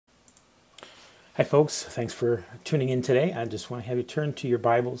Hi folks, thanks for tuning in today. I just want to have you turn in your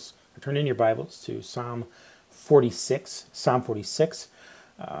Bibles to Psalm 46. Psalm 46.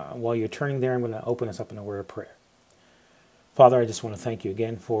 While you're turning there, I'm going to open us up in a word of prayer. Father, I just want to thank you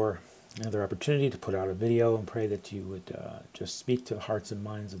again for another opportunity to put out a video and pray that you would just speak to the hearts and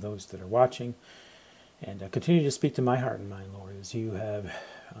minds of those that are watching and continue to speak to my heart and mind, Lord, as you have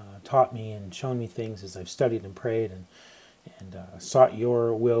taught me and shown me things as I've studied and prayed and sought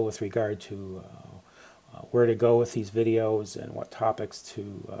your will with regard to where to go with these videos and what topics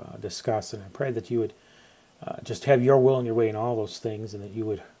to discuss. And I pray that you would just have your will and your way in all those things, and that you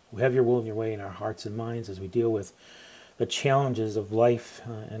would have your will and your way in our hearts and minds as we deal with the challenges of life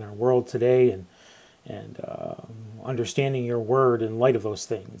in our world today, and understanding your word in light of those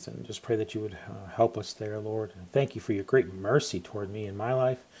things. And just pray that you would help us there, Lord. And thank you for your great mercy toward me in my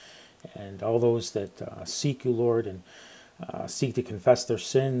life and all those that seek you, Lord, and seek to confess their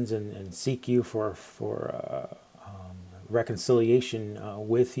sins and seek you for reconciliation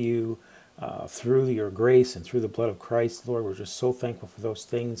with you through your grace and through the blood of Christ. Lord, we're just so thankful for those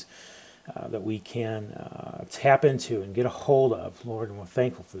things that we can tap into and get a hold of, Lord, and we're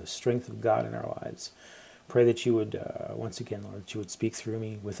thankful for the strength of God in our lives. Pray that you would, once again, Lord, that you would speak through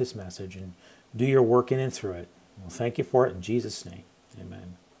me with this message and do your work in and through it. We'll thank you for it in Jesus' name.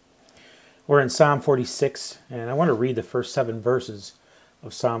 Amen. We're in Psalm 46, and I want to read the first 7 verses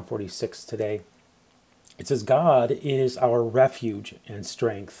of Psalm 46 today. It says, God is our refuge and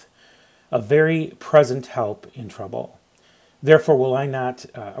strength, a very present help in trouble. Therefore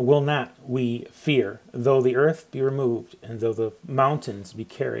will not we fear, though the earth be removed, and though the mountains be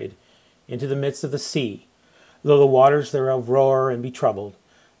carried into the midst of the sea, though the waters thereof roar and be troubled,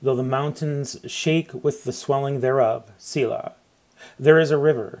 though the mountains shake with the swelling thereof. Selah. There is a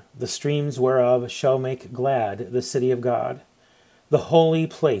river, the streams whereof shall make glad the city of God, the holy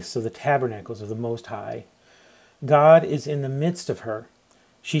place of the tabernacles of the Most High. God is in the midst of her.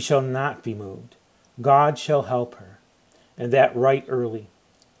 She shall not be moved. God shall help her, and that right early.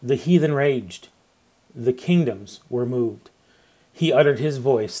 The heathen raged. The kingdoms were moved. He uttered his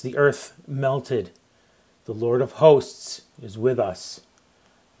voice. The earth melted. The Lord of hosts is with us.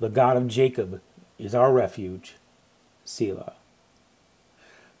 The God of Jacob is our refuge. Selah.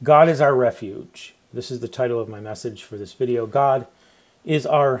 God is our refuge. This is the title of my message for this video. God is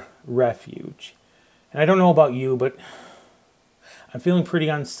our refuge. And I don't know about you, but I'm feeling pretty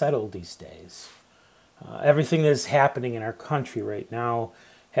unsettled these days. Everything that is happening in our country right now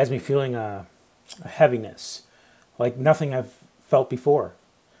has me feeling a heaviness, like nothing I've felt before.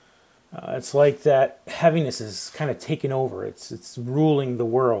 It's like that heaviness is kind of taken over. It's ruling the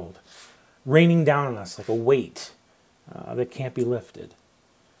world, raining down on us like a weight that can't be lifted.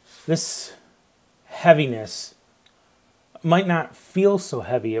 This heaviness might not feel so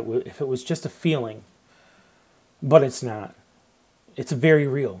heavy if it was just a feeling, but it's not. It's very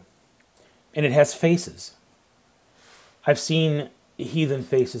real, and it has faces. I've seen heathen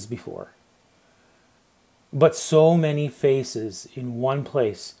faces before, but so many faces in one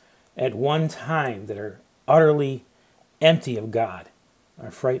place at one time that are utterly empty of God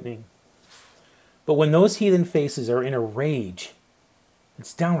are frightening. But when those heathen faces are in a rage,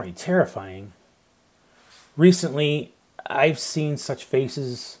 it's downright terrifying. Recently, I've seen such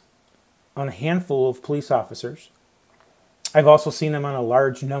faces on a handful of police officers. I've also seen them on a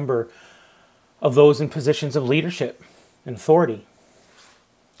large number of those in positions of leadership and authority.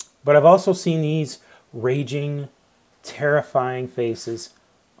 But I've also seen these raging, terrifying faces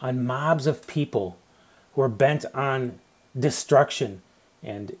on mobs of people who are bent on destruction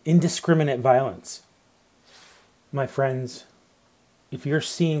and indiscriminate violence. My friends, if you're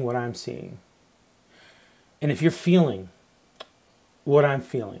seeing what I'm seeing, and if you're feeling what I'm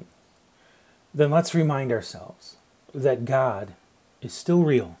feeling, then let's remind ourselves that God is still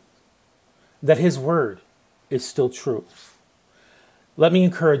real, that His Word is still true. Let me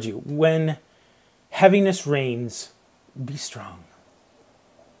encourage you, when heaviness reigns, be strong.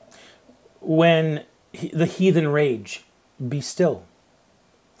 When the heathen rage, be still.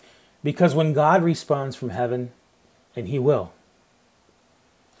 Because when God responds from heaven, and He will,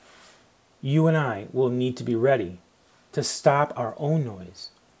 you and I will need to be ready to stop our own noise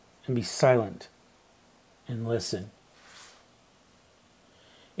and be silent and listen.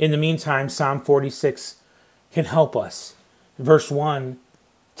 In the meantime, Psalm 46 can help us. Verse 1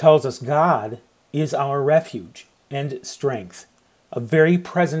 tells us God is our refuge and strength, a very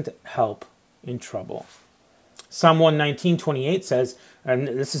present help in trouble. Psalm 119:28 says, and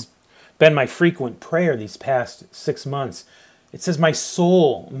this has been my frequent prayer these past 6 months, it says, my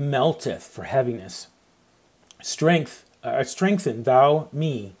soul melteth for heaviness. Strengthen thou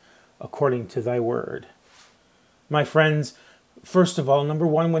me according to thy word. My friends, first of all, number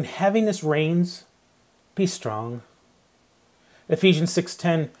one, when heaviness reigns, be strong. Ephesians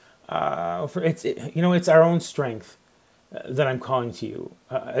 6:10, it's our own strength that I'm calling to you.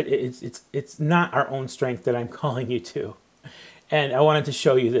 It's not our own strength that I'm calling you to. And I wanted to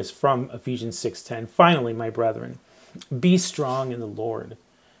show you this from Ephesians 6:10. Finally, my brethren, be strong in the Lord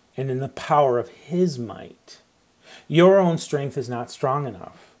and in the power of his might. Your own strength is not strong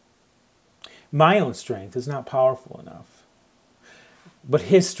enough. My own strength is not powerful enough. But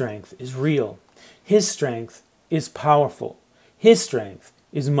his strength is real. His strength is powerful. His strength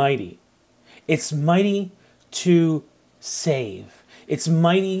is mighty. It's mighty to save. It's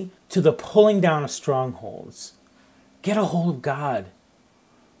mighty to the pulling down of strongholds. Get a hold of God.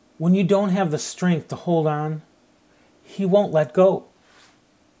 When you don't have the strength to hold on, he won't let go.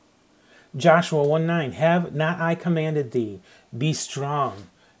 Joshua 1:9, have not I commanded thee, be strong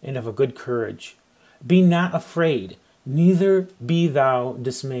and of a good courage. Be not afraid, neither be thou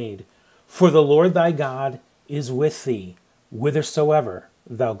dismayed. For the Lord thy God is with thee, whithersoever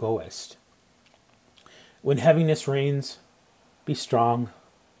thou goest. When heaviness reigns, be strong.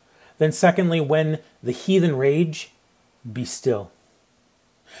 Then secondly, when the heathen rage, be still.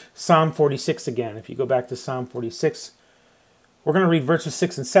 Psalm 46 again. If you go back to Psalm 46, we're going to read verses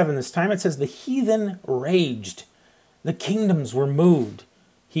 6 and 7 this time. It says, the heathen raged. The kingdoms were moved.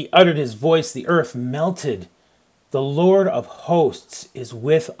 He uttered his voice. The earth melted. The Lord of hosts is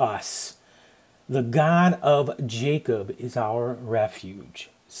with us. The God of Jacob is our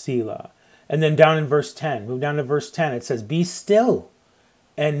refuge. Selah. And then down in verse 10, move down to verse 10. It says, be still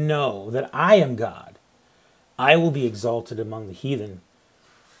and know that I am God. I will be exalted among the heathen.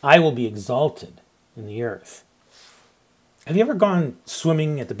 I will be exalted in the earth. Have you ever gone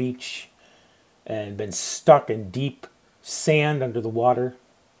swimming at the beach and been stuck in deep sand under the water?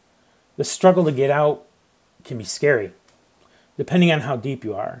 The struggle to get out can be scary, depending on how deep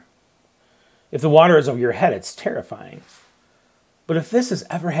you are. If the water is over your head, it's terrifying. But if this has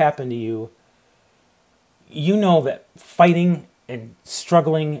ever happened to you, you know that fighting and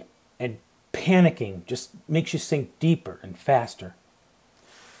struggling and panicking just makes you sink deeper and faster.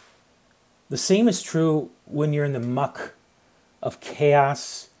 The same is true when you're in the muck of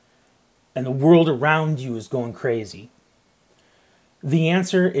chaos and the world around you is going crazy. The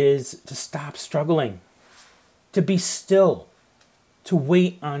answer is to stop struggling, to be still, to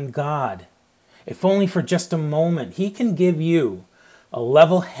wait on God. If only for just a moment, he can give you a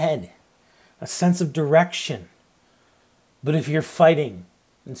level head, a sense of direction. But if you're fighting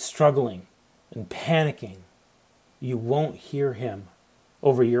and struggling and panicking, you won't hear him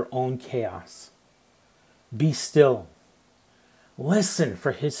over your own chaos. Be still. Listen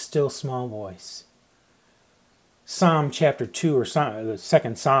for his still small voice. Psalm chapter 2, or the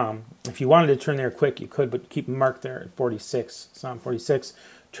second Psalm. If you wanted to turn there quick, you could, but keep them marked there at 46. Psalm 46.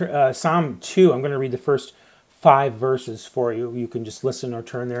 Psalm 2, I'm going to read the first 5 verses for you. You can just listen or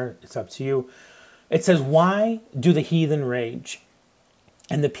turn there. It's up to you. It says, why do the heathen rage,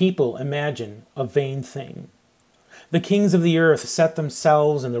 and the people imagine a vain thing? The kings of the earth set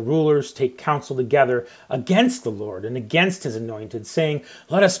themselves, and the rulers take counsel together against the Lord and against his anointed, saying,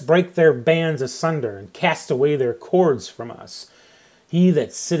 let us break their bands asunder and cast away their cords from us. He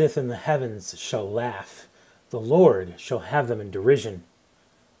that sitteth in the heavens shall laugh. The Lord shall have them in derision.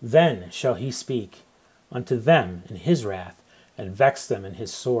 Then shall he speak unto them in his wrath, and vex them in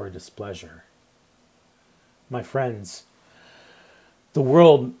his sore displeasure. My friends, the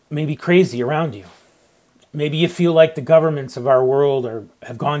world may be crazy around you. Maybe you feel like the governments of our world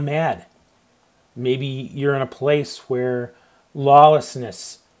have gone mad. Maybe you're in a place where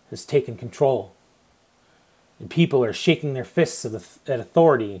lawlessness has taken control. And people are shaking their fists at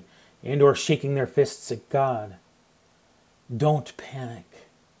authority and or shaking their fists at God. Don't panic.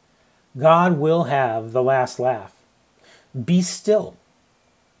 God will have the last laugh. Be still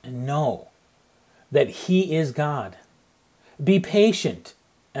and know that he is God. Be patient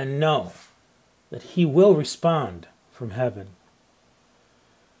and know that he will respond from heaven.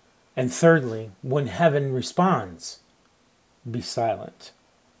 And thirdly, when heaven responds, be silent.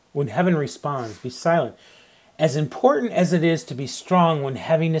 When heaven responds, be silent. As important as it is to be strong when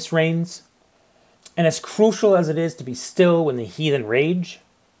heaviness reigns, and as crucial as it is to be still when the heathen rage,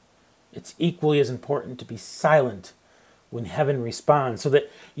 it's equally as important to be silent when heaven responds, so that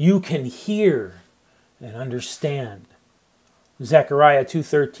you can hear and understand. Zechariah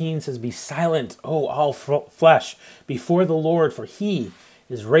 2:13 says, be silent, O all flesh, before the Lord, for he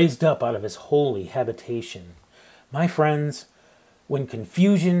is raised up out of his holy habitation. My friends, when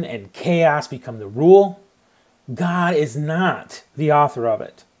confusion and chaos become the rule, God is not the author of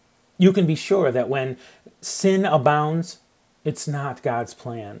it. You can be sure that when sin abounds, it's not God's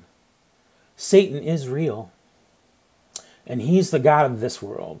plan. Satan is real, and he's the god of this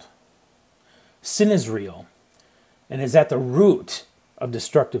world. Sin is real and is at the root of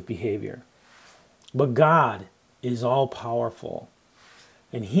destructive behavior. But God is all-powerful,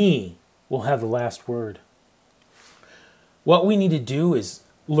 and he will have the last word. What we need to do is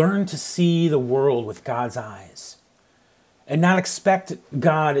learn to see the world with God's eyes and not expect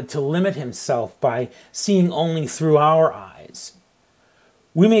God to limit himself by seeing only through our eyes.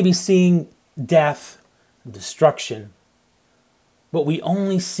 We may be seeing death and destruction, but we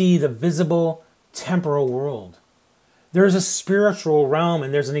only see the visible, temporal world. There's a spiritual realm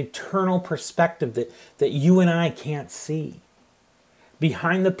and there's an eternal perspective that you and I can't see.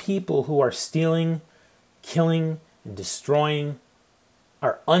 Behind the people who are stealing, killing, and destroying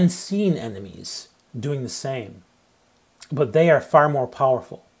are unseen enemies doing the same. But they are far more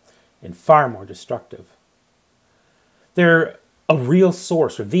powerful and far more destructive. They're a real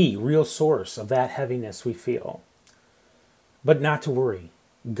source, or the real source of that heaviness we feel. But not to worry,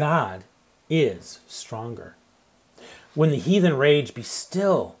 God is stronger. When the heathen rage, be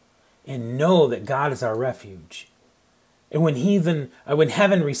still and know that God is our refuge. And when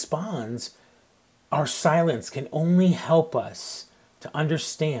heaven responds, our silence can only help us to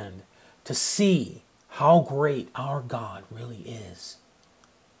understand, to see how great our God really is.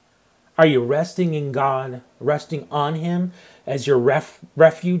 Are you resting in God, resting on him as your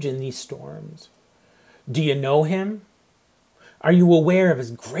refuge in these storms? Do you know him? Are you aware of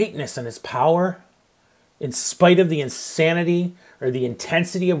his greatness and his power? In spite of the insanity or the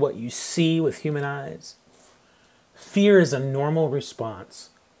intensity of what you see with human eyes? Fear is a normal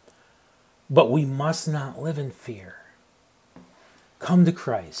response, but we must not live in fear. Come to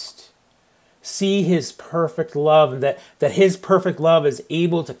Christ. See his perfect love, and that his perfect love is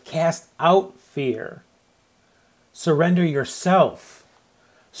able to cast out fear. Surrender yourself.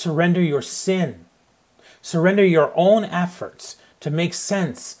 Surrender your sin. Surrender your own efforts to make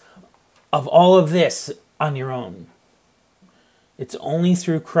sense of all of this on your own. It's only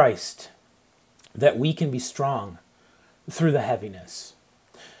through Christ that we can be strong through the heaviness.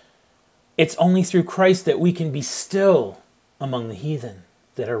 It's only through Christ that we can be still among the heathen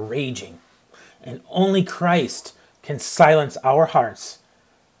that are raging. And only Christ can silence our hearts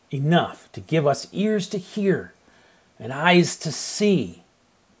enough to give us ears to hear and eyes to see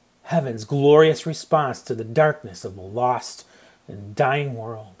heaven's glorious response to the darkness of a lost and dying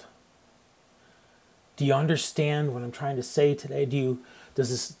world. Do you understand what I'm trying to say today?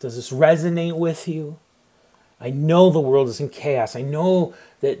 Does this resonate with you? I know the world is in chaos. I know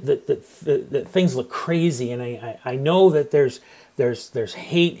that things look crazy, and I know that there's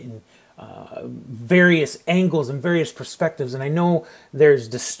hate and various angles and various perspectives, and I know there's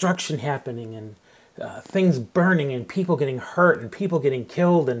destruction happening and things burning and people getting hurt and people getting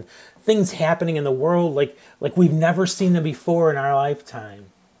killed and things happening in the world like we've never seen them before in our lifetime.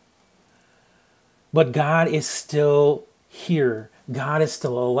 But God is still here. God is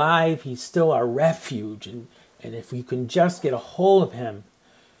still alive. He's still our refuge. And if we can just get a hold of him,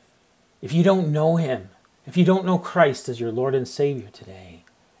 if you don't know him, if you don't know Christ as your Lord and Savior today,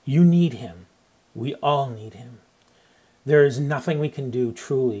 you need him. We all need him. There is nothing we can do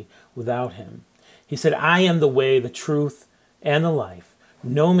truly without him. He said, I am the way, the truth, and the life.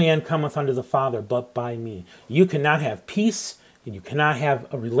 No man cometh unto the Father but by me. You cannot have peace and you cannot have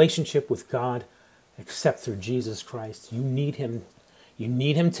a relationship with God except through Jesus Christ. You need him. You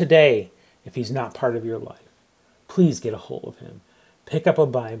need him today if he's not part of your life. Please get a hold of him. Pick up a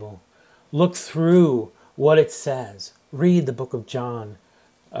Bible. Look through what it says. Read the book of John,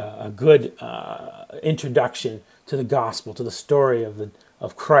 a good introduction to the gospel, to the story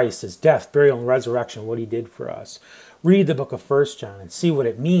of Christ, his death, burial, and resurrection, what he did for us. Read the book of 1 John and see what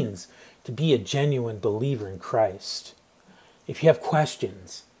it means to be a genuine believer in Christ. If you have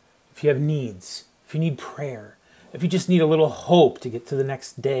questions, if you have needs, if you need prayer, if you just need a little hope to get to the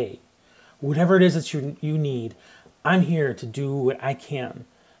next day, whatever it is that you need, I'm here to do what I can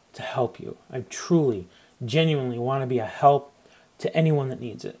to help you. I truly, genuinely want to be a help to anyone that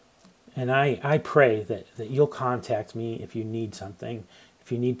needs it. And I pray that you'll contact me if you need something,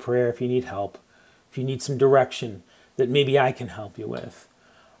 if you need prayer, if you need help, if you need some direction that maybe I can help you with.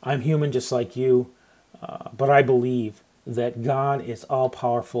 I'm human just like you, but I believe that God is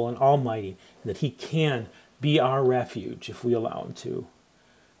all-powerful and almighty, that he can be our refuge if we allow him to.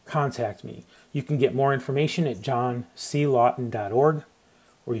 Contact me. You can get more information at johnclawton.org,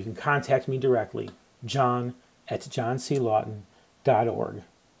 or you can contact me directly, john@johnclawton.org.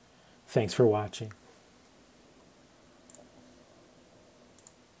 Thanks for watching.